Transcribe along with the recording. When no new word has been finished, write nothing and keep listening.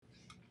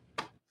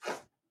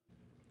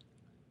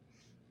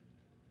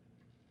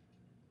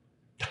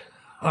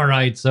All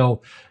right,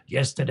 so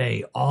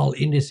yesterday all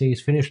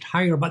indices finished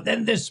higher, but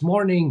then this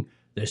morning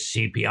the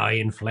CPI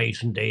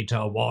inflation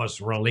data was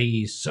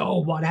released. So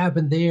what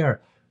happened there?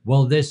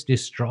 Will this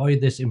destroy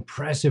this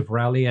impressive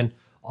rally? And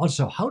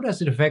also, how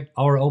does it affect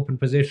our open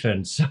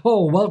position?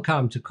 So,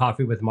 welcome to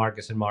Coffee with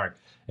Marcus and Mark.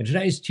 And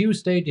today is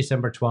Tuesday,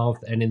 December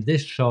 12th, and in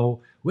this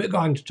show, we're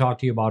going to talk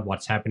to you about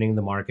what's happening in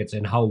the markets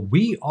and how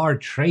we are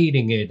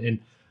trading it. And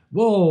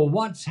whoa,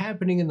 what's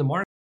happening in the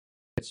market?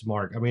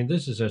 Mark. I mean,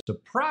 this is a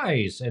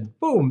surprise, and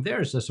boom,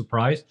 there's a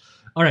surprise.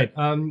 All right,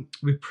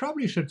 we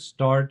probably should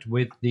start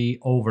with the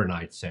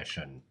overnight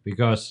session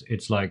because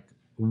it's like,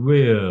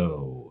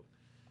 whoa.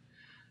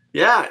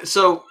 Yeah,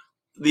 so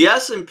the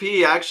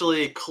S&P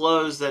actually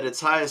closed at its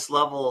highest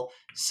level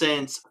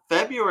since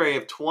February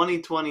of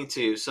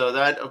 2022. So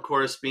that of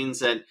course means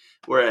that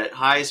we're at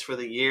highs for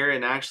the year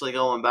and actually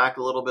going back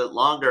a little bit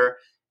longer.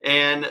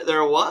 And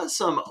there was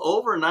some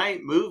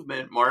overnight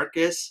movement,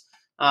 Marcus.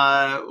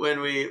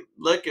 When we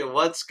look at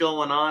what's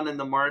going on in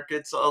the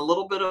markets, a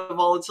little bit of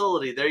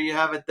volatility. There you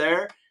have it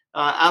there.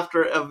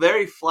 After a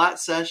very flat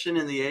session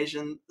in the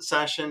Asian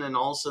session and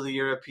also the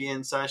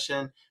European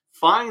session,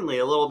 finally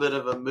a little bit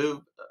of a move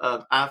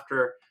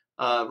after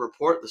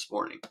report this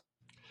morning.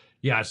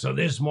 Yeah, so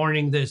this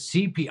morning the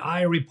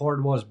CPI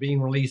report was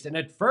being released, and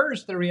at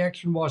first the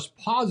reaction was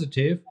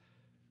positive,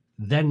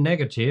 then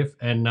negative,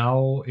 and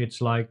now it's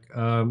like,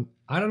 I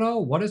don't know,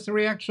 what is the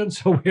reaction?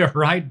 So we're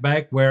right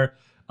back where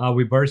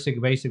we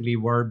basically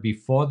were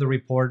before the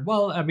report.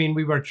 Well, I mean,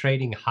 we were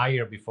trading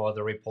higher before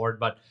the report,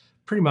 but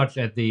pretty much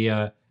at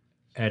the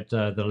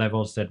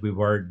levels that we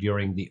were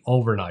during the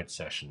overnight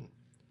session.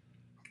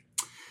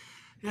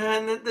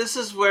 And this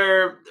is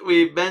where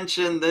we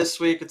mentioned this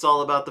week it's all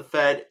about the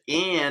Fed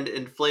and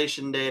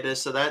inflation data.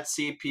 So that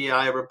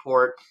CPI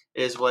report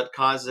is what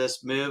caused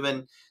this move.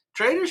 And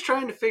traders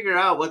trying to figure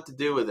out what to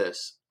do with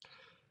this.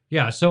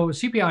 Yeah, so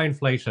CPI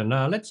inflation.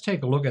 Let's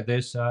take a look at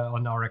this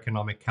on our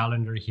economic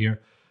calendar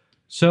here.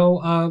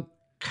 So,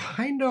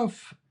 kind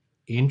of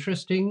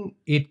interesting.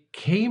 It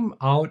came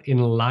out in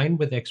line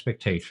with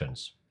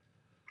expectations.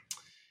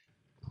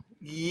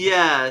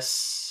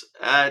 Yes,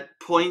 at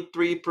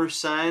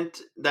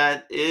 0.3%,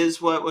 that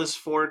is what was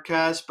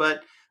forecast,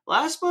 but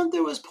last month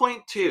it was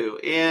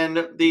 0.2,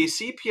 and the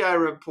CPI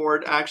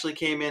report actually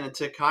came in and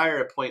tick higher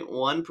at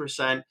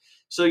 0.1%.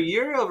 So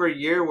year over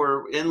year,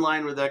 we're in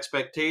line with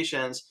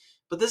expectations,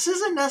 but this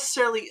isn't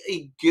necessarily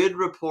a good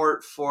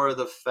report for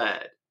the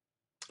Fed.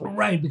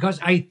 Right, because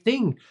I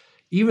think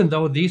even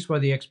though these were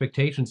the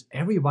expectations,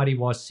 everybody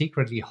was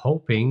secretly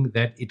hoping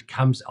that it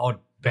comes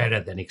out better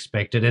than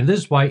expected. And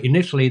this is why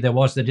initially there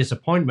was the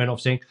disappointment of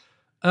saying,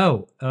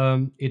 oh,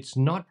 it's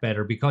not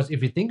better. Because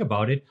if you think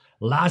about it,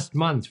 last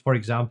month, for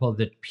example,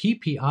 the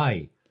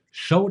PPI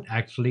showed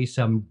actually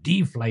some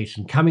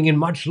deflation coming in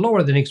much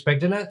lower than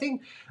expected. And I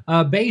think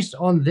based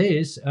on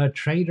this,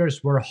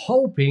 traders were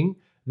hoping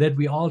that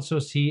we also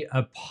see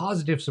a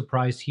positive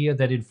surprise here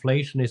that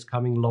inflation is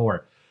coming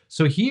lower.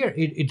 So here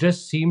it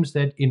just seems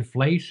that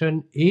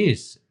inflation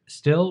is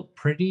still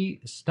pretty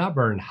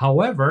stubborn.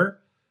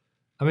 However,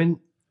 I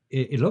mean,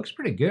 it looks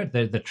pretty good.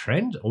 The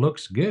trend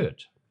looks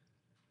good.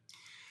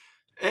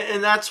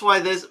 And that's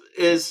why this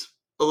is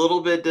a little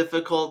bit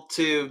difficult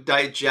to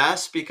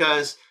digest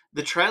because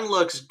the trend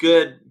looks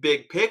good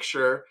big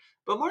picture,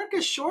 but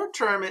market short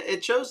term,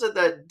 it shows that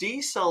that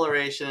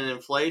deceleration in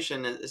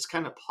inflation is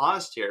kind of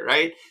paused here,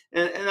 right?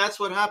 And that's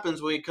what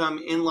happens when we come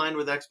in line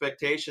with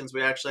expectations.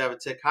 We actually have a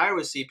tick higher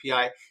with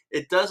CPI.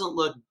 It doesn't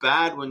look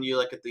bad when you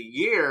look at the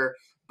year,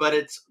 but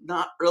it's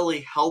not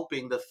really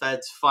helping the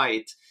Fed's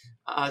fight.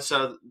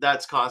 So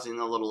that's causing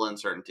a little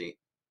uncertainty.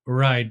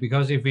 Right,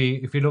 because if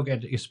we look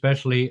at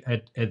especially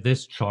at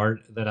this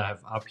chart that I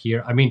have up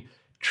here, I mean,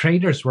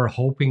 traders were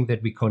hoping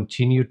that we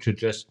continue to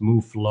just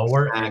move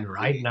lower, and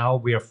right Exactly. now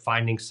we are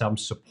finding some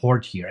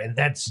support here, and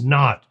that's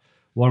not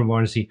what we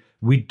want to see.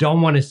 We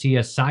don't want to see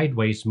a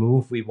sideways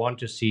move. We want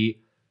to see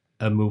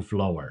a move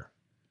lower.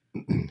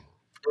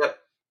 Yep.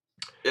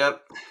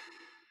 Yep.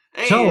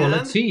 So let's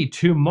And see.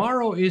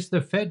 Tomorrow is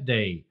the Fed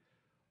day.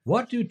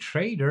 What do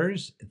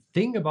traders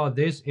think about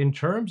this in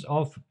terms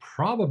of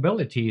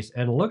probabilities?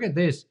 And look at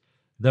this,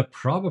 the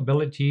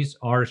probabilities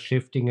are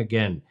shifting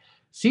again.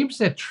 Seems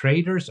that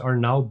traders are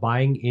now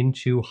buying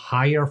into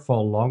higher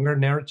for longer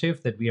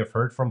narrative that we have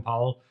heard from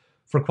Powell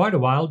for quite a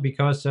while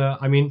because,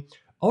 I mean,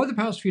 over the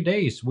past few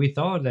days, we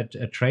thought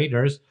that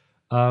traders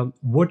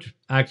would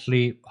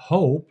actually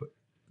hope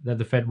that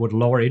the Fed would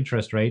lower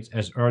interest rates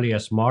as early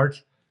as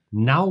March,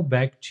 now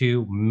back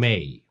to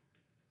May.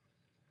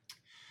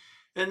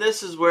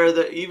 this is where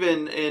the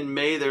even in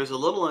May there's a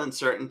little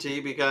uncertainty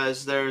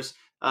because there's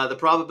the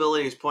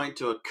probabilities point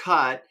to a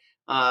cut,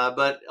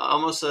 but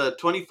almost a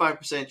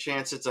 25%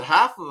 chance it's a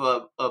half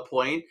of a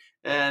point,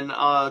 and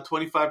a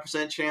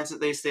 25% chance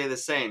that they stay the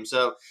same.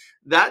 So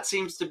that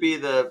seems to be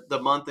the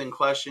month in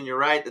question. You're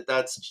right that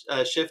that's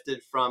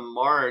shifted from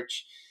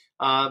March,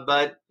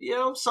 but you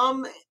know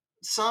some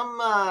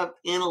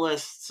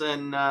analysts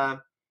and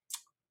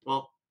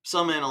well,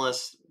 some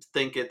analysts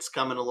think it's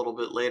coming a little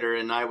bit later,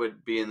 and I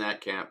would be in that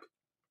camp.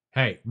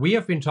 Hey, we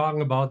have been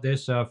talking about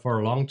this for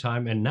a long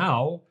time, and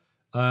now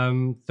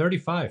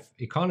 35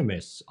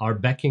 economists are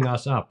backing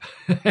us up,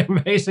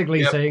 basically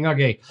Yep. saying,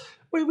 okay,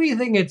 we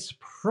think it's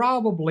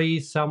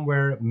probably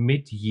somewhere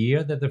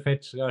mid-year that the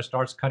Fed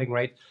starts cutting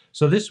rates.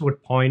 So this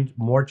would point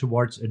more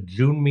towards a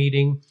June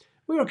meeting.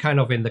 We were kind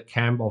of in the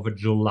camp of a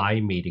July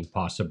meeting,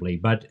 possibly,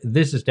 but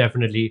this is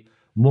definitely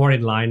more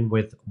in line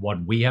with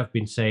what we have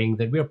been saying,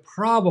 that we're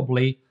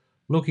probably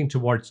looking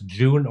towards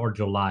June or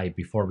July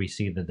before we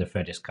see that the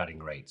Fed is cutting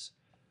rates.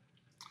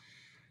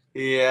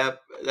 Yeah,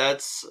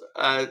 that's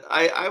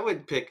I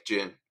would pick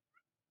June,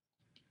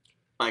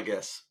 I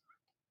guess.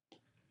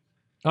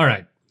 All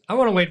right. I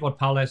want to wait what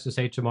Paul has to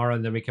say tomorrow,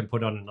 and then we can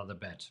put on another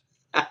bet.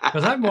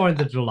 Because I'm more in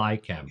the July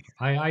camp.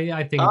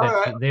 I think All that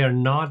right. they are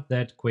not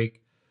that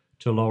quick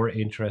to lower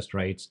interest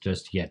rates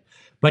just yet.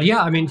 But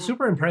yeah, I mean,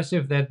 super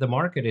impressive that the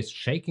market is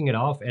shaking it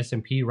off.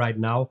 S&P right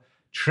now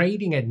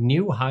trading at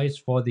new highs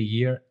for the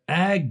year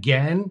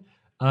again.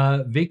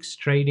 VIX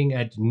trading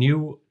at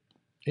new.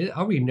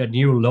 Are we at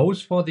new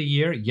lows for the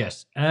year?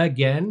 Yes,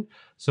 again.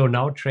 So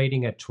now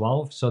trading at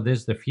 12. So this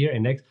is the fear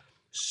index.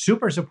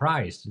 Super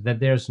surprised that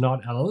there's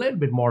not a little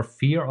bit more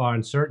fear or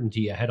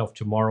uncertainty ahead of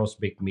tomorrow's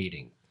big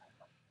meeting.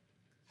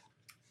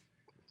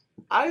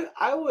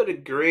 I would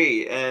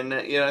agree, and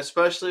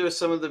especially with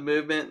some of the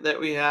movement that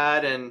we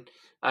had, and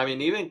I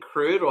mean, even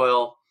crude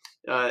oil.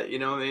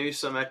 Maybe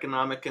some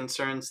economic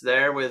concerns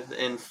there with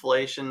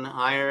inflation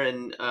higher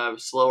and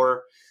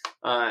slower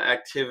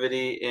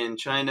activity in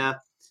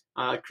China.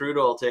 Crude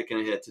oil taking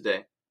a hit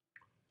today.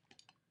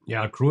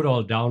 Yeah, crude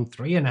oil down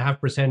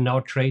 3.5%, now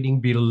trading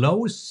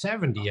below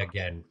 70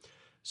 again.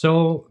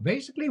 So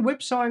basically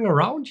whipsawing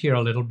around here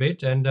a little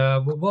bit, and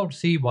we'll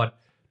see what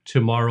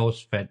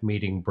tomorrow's Fed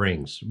meeting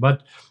brings.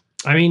 But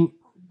I mean,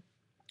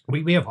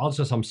 we have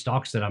also some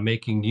stocks that are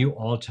making new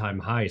all-time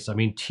highs. I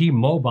mean,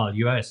 T-Mobile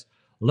US,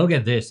 look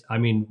at this. I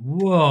mean,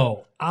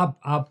 whoa,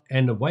 up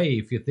and away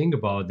if you think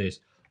about this.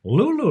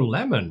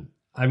 Lululemon,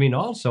 I mean,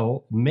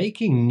 also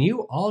making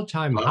new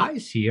all-time Wow.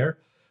 highs here.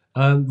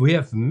 We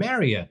have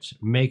Marriott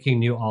making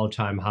new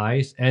all-time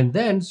highs, and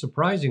then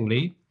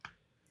surprisingly,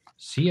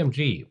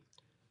 CMG,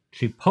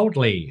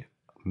 Chipotle,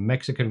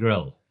 Mexican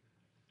Grill.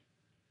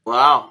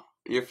 Wow.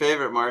 Your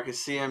favorite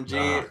Marcus CMG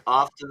Ah,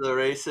 off to the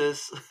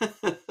races.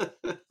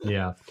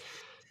 yeah.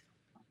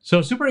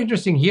 So super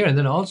interesting here, and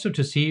then also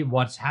to see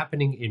what's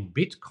happening in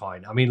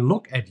Bitcoin. I mean,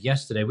 look at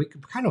yesterday. We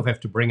kind of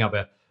have to bring up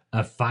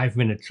a 5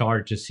 minute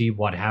chart to see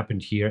what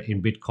happened here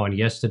in Bitcoin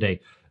yesterday,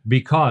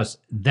 because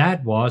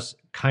that was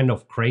kind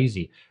of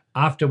crazy.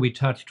 After we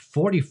touched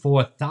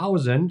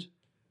 44,000,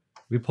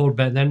 we pulled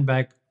then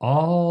back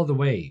all the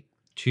way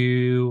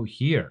to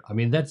here. I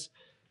mean, that's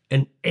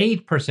an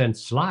 8%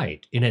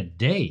 slide in a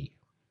day.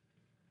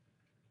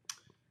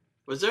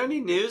 Was there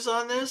any news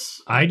on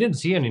this? I didn't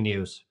see any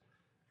news.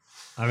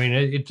 I mean,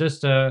 it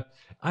just,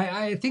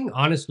 I think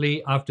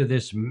honestly, after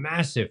this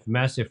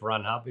massive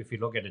run up, if you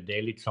look at a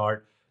daily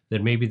chart,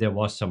 then maybe there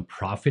was some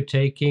profit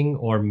taking,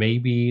 or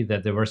maybe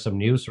that there were some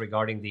news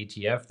regarding the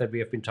ETF that we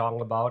have been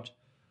talking about.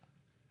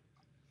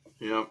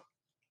 Yeah.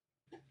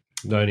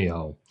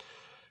 Anyhow,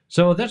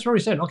 so that's where we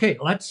said, okay,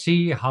 let's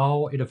see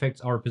how it affects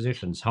our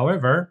positions.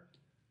 However,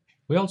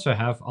 we also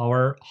have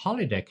our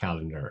holiday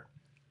calendar.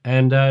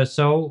 And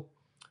so,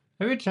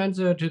 have you a chance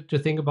to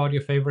think about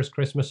your favorite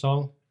Christmas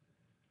song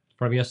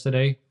from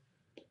yesterday?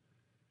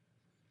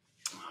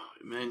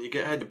 Man,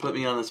 had to put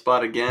me on the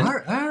spot again.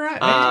 All right.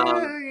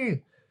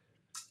 Um,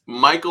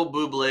 Michael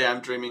Bublé,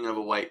 I'm dreaming of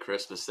a white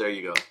Christmas. There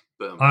you go.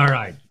 Boom. All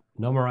right.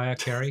 No Mariah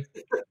Carey.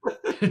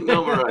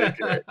 No Mariah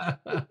Carey.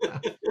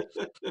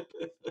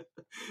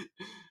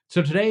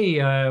 So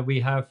today we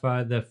have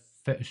the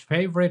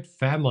favorite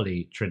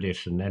family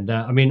tradition, and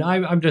I mean,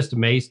 I'm just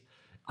amazed.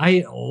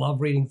 I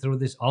love reading through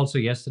this. Also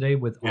yesterday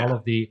with all Yeah.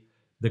 of the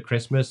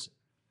Christmas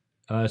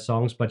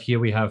songs, but here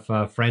we have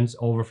friends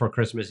over for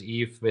Christmas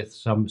Eve with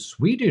some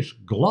Swedish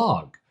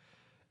glögg,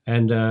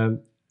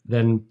 and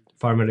then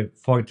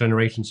four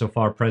generations so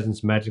far,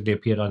 presents magically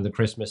appeared on the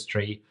Christmas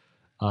tree.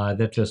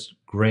 That's just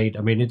great.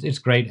 I mean, it's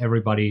great.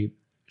 Everybody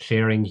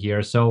sharing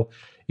here. So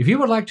if you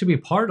would like to be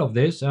part of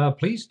this,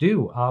 please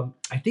do.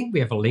 I think we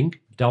have a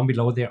link down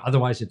below there.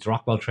 Otherwise, it's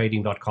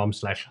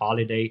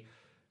rockwelltrading.com/holiday.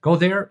 Go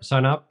there,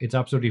 sign up. It's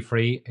absolutely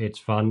free. It's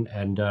fun.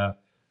 And I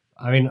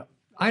mean,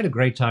 I had a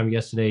great time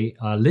yesterday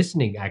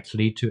listening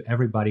actually to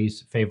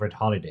everybody's favorite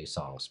holiday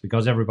songs,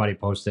 because everybody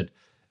posted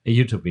a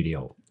YouTube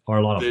video, or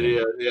a lot of them.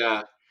 Video,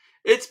 yeah.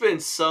 It's been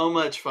so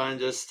much fun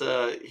just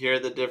to hear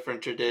the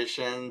different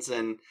traditions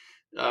and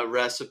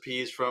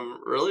recipes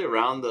from really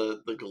around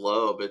the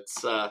globe.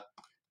 It's fun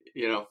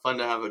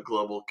to have a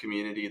global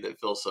community that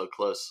feels so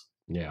close.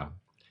 Yeah.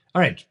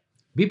 All right.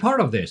 Be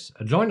part of this.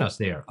 Join us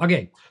there.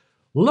 Okay.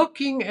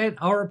 Looking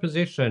at our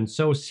position,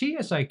 so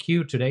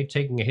CSIQ today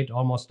taking a hit,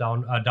 almost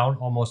down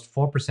almost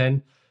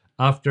 4%,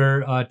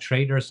 after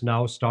traders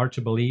now start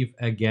to believe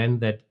again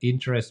that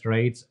interest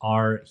rates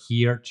are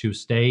here to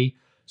stay.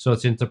 So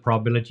since the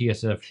probability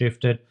has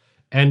shifted,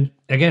 and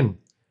again,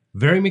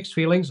 very mixed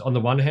feelings. On the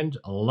one hand,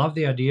 I love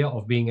the idea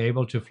of being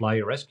able to fly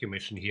a rescue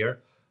mission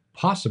here.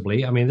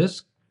 possibly. I mean,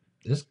 this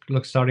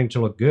looks starting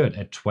to look good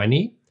at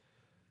 20,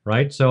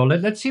 right? So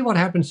let's see what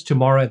happens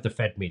tomorrow at the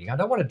Fed meeting. I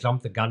don't want to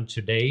jump the gun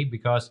today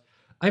because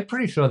I'm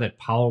pretty sure that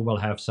Powell will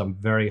have some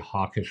very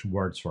hawkish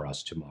words for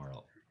us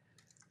tomorrow.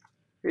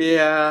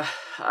 Yeah,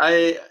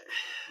 I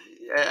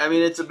I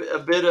mean it's a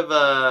bit of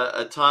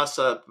a toss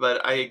up,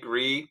 but I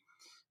agree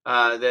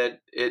that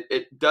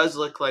it does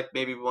look like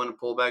maybe we want to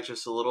pull back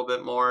just a little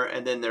bit more,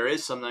 and then there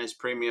is some nice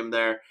premium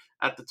there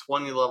at the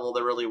 20 level.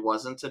 There really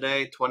wasn't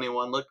today.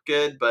 21 looked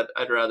good, but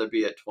I'd rather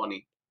be at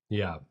 20.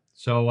 Yeah.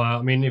 So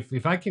I mean,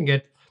 if I can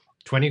get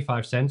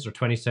 25 cents or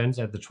 20 cents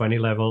at the 20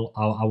 level,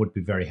 I would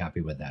be very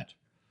happy with that.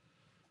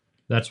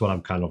 That's what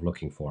I'm kind of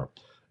looking for.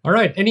 All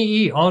right,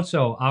 NEE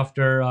also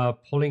after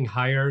pulling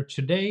higher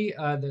today,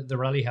 the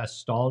rally has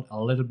stalled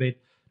a little bit,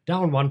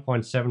 down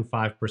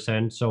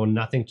 1.75%. So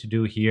nothing to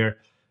do here.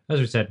 As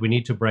we said, we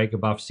need to break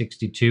above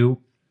 62.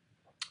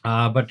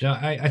 But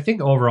I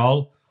think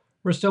overall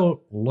we're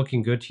still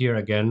looking good here.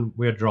 Again,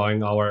 we're drawing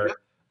Yeah.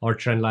 our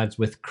trend lines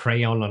with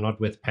crayon and not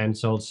with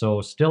pencil,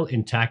 so still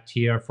intact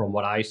here from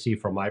what I see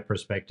from my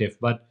perspective.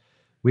 But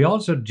we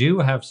also do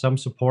have some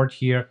support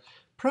here,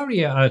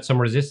 probably some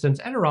resistance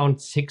at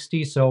around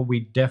 60. So we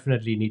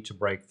definitely need to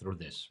break through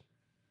this.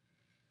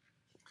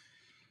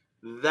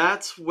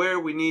 That's where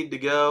we need to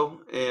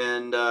go,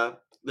 and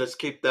let's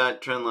keep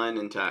that trend line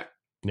intact.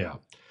 Yeah.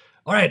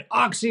 All right,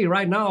 Oxy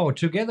right now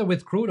together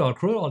with crude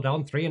oil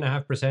down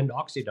 3.5%,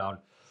 Oxy down.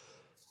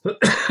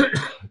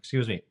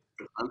 Excuse me.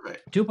 Okay.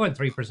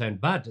 2.3%.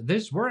 But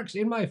this works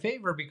in my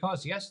favor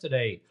because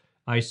yesterday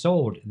I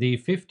sold the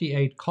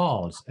 58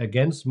 calls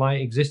against my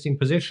existing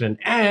position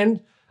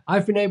and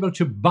I've been able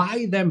to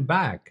buy them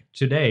back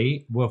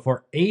today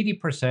for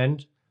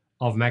 80%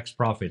 of max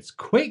profits.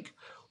 Quick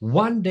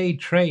 1 day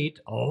trade.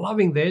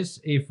 Loving this.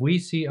 If we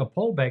see a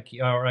pullback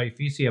or if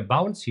we see a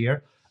bounce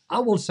here, I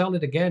will sell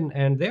it again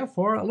and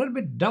therefore a little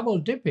bit double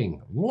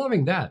dipping.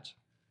 Loving that.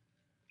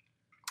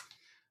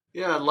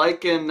 Yeah,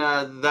 liking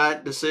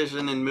that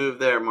decision and move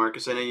there,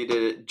 Marcus. I know you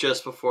did it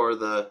just before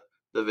the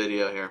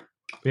video here.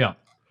 Yeah.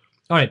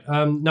 All right.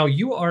 Now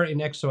you are in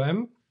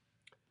XOM.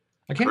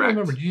 I can't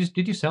remember. Correct.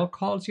 Did you sell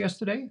calls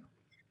yesterday?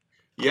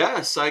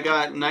 Yes, I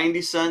got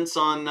 90 cents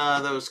on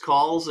those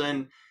calls,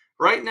 and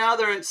right now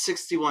they're at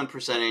 61%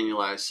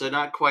 annualized, so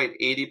not quite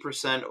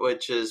 80%,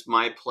 which is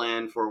my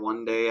plan for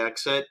 1 day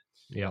exit.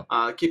 Yeah.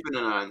 Keeping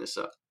an eye on this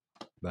up.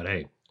 But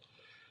hey,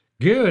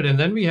 good. And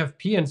then we have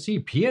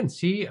PNC.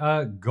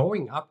 PNC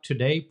going up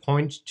today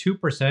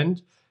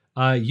 0.2%.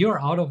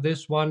 You're out of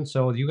this one,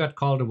 so you got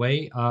called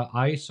away.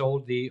 I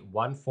sold the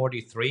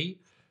 143.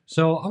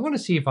 So I want to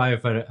see if I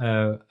have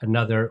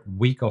another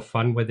week of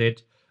fun with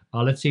it.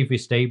 Let's see if we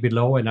stay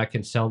below and I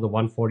can sell the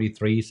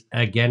 143s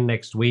again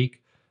next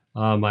week.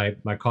 My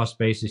cost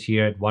base is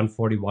here at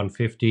 140,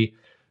 150.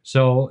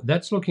 So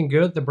that's looking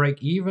good. The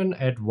break even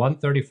at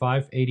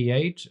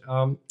 135.88.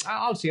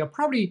 I'll see. I'll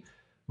probably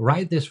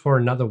ride this for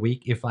another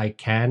week if I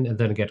can and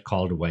then get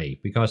called away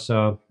because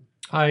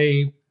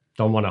I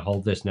don't want to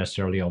hold this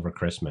necessarily over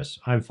Christmas.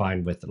 I'm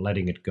fine with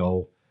letting it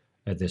go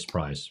at this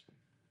price.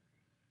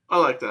 I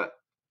like that.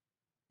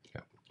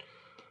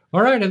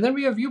 All right, and then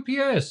we have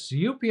UPS.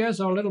 UPS,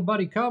 our little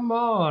buddy, come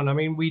on. I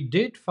mean, we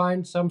did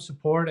find some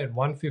support at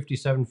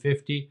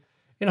 157.50.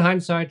 In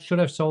hindsight, should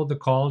have sold the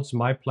calls.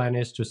 My plan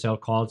is to sell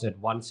calls at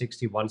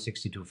 160,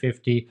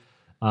 162.50.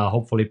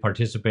 Hopefully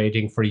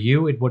participating. For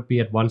you, it would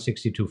be at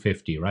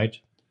 162.50, right?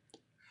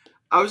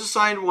 I was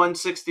assigned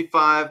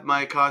 165.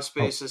 My cost Oh,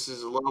 basis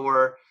is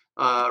lower,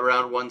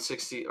 around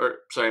 160, or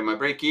sorry, my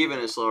break even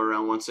is lower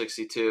around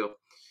 162.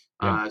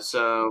 yeah.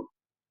 So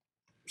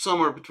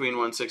somewhere between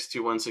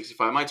 162,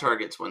 165. My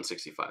target's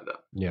 165 though.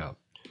 Yeah.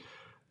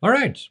 All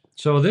right.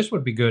 So this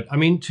would be good. I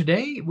mean,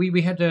 today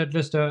we had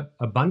just a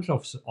bunch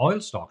of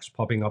oil stocks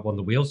popping up on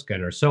the wheel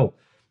scanner. So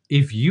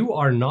if you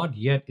are not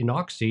yet in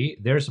Oxy,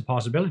 there's a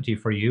possibility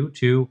for you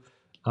to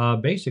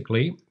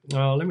basically,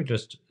 let me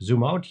just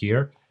zoom out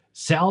here,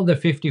 sell the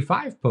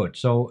 55 put.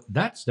 So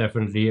that's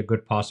definitely a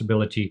good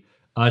possibility.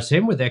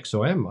 Same with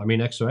XOM. I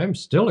mean, XOM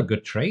still a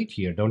good trade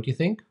here, don't you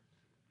think?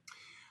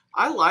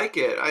 I like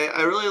it.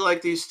 I really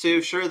like these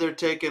two. Sure, they're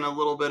taking a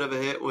little bit of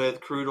a hit with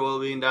crude oil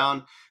being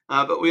down,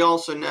 but we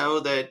also know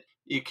that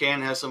you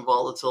can have some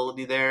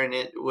volatility there, and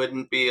it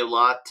wouldn't be a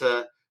lot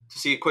to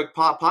see a quick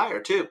pop higher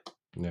too.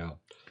 Yeah.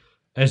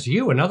 As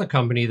you, another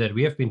company that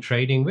we've been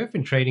trading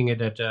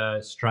it at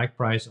a strike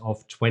price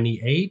of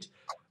 28.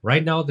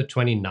 Right now, the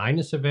 29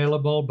 is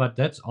available, but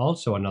that's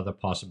also another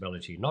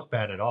possibility. Not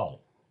bad at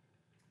all.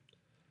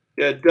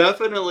 Yeah,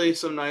 definitely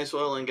some nice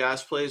oil and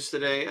gas plays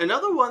today.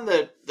 Another one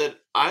that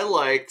I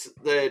liked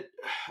that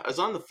I was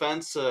on the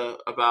fence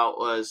about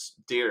was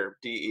Deere,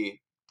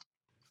 DE.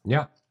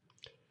 Yeah.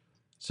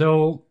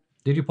 So,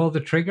 did you pull the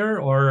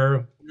trigger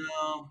or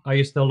No. are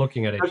you still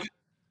looking at it?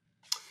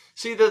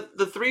 See, the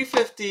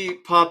 350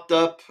 popped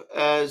up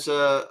as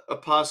a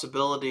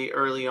possibility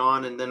early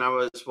on, and then I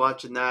was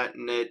watching that,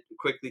 and it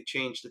quickly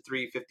changed to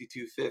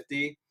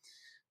 352.50.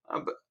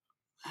 But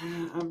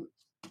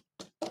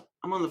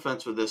I'm on the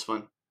fence with this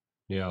one.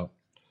 Yeah.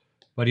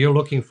 But you're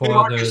looking Hey, for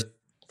Marcus. the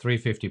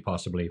 350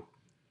 possibly.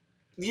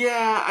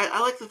 Yeah,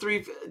 I like the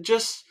three.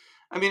 Just,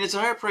 I mean, it's a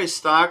higher price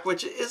stock,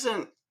 which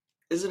isn't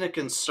a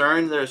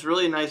concern. There's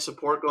really nice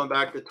support going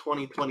back to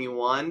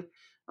 2021,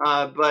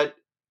 but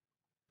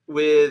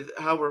with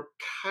how we're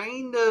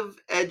kind of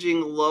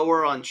edging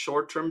lower on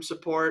short term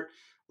support,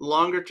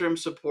 longer term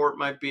support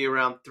might be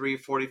around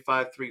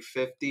 345,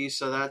 350.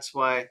 So that's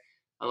why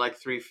I like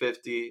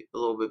 350 a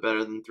little bit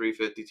better than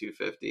 350,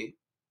 250.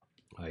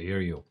 I hear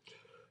you.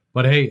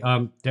 But hey,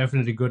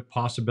 definitely good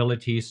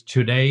possibilities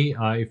today.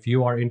 If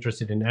you are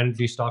interested in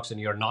energy stocks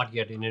and you're not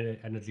yet in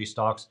energy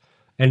stocks,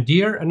 and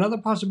dear, another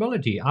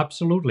possibility,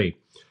 absolutely.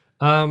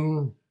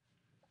 Um,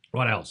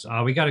 what else?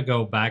 We got to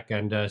go back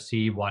and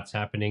see what's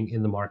happening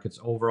in the markets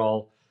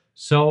overall.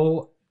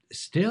 So,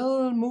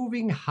 still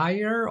moving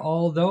higher,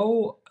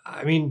 although,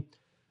 I mean,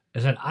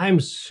 as I said, I'm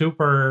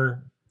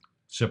super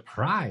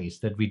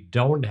surprised that we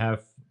don't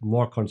have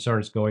more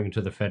concerns going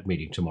into the Fed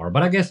meeting tomorrow.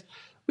 But I guess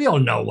we all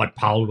know what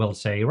Powell will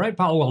say, right?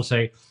 Powell will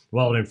say,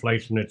 "Well,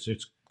 inflation it's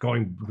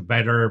going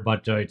better,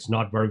 but it's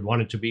not where we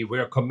want it to be.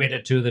 We're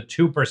committed to the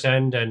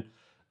 2%." And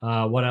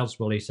what else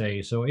will he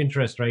say? So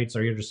interest rates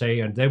are here to say,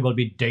 and they will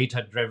be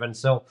data driven.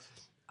 So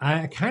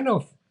I kind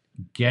of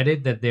get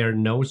it that there are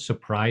no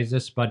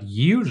surprises, but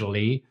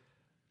usually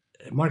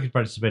market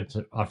participants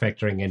are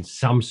factoring in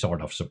some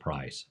sort of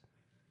surprise.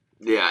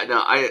 Yeah,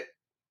 no,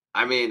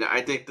 I mean,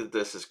 I think that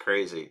this is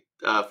crazy.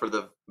 For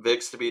the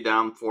VIX to be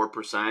down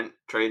 4%,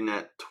 trading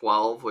at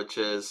 12, which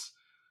is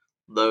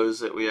lows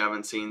that we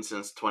haven't seen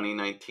since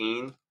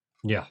 2019.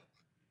 Yeah,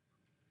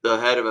 The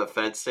head of a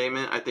Fed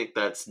statement, I think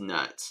that's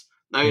nuts.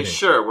 I mean, it is.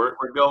 sure, we're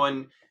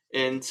going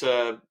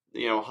into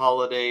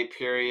holiday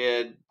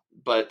period,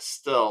 but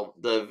still,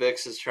 the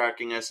VIX is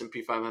tracking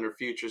S&P 500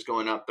 futures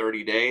going up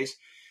 30 days.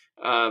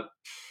 Uh,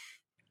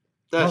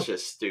 that's Well,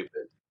 just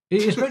stupid.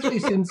 especially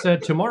since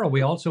tomorrow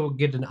we also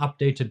get an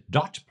updated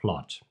dot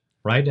plot,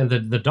 right? And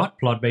the dot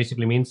plot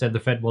basically means that the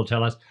Fed will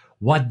tell us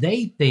what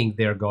they think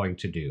they're going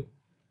to do.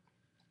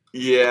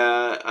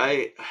 Yeah,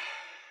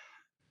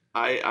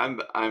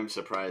 I'm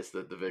surprised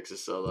that the VIX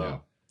is so Yeah.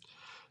 low.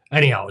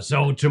 Anyhow,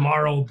 so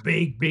tomorrow,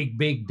 big, big,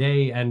 big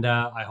day, and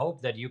I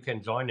hope that you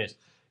can join us.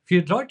 If you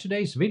enjoyed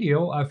today's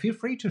video, feel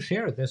free to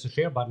share it. There's a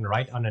share button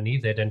right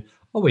underneath it, and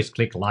always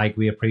click like.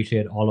 We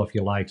appreciate all of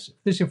your likes. If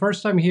this is your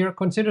first time here,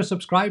 consider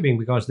subscribing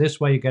because this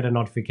way you get a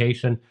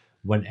notification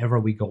whenever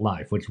we go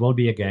live, which will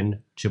be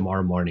again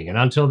tomorrow morning. And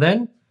until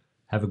then,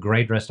 have a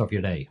great rest of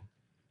your day.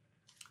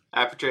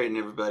 Happy trading,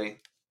 everybody.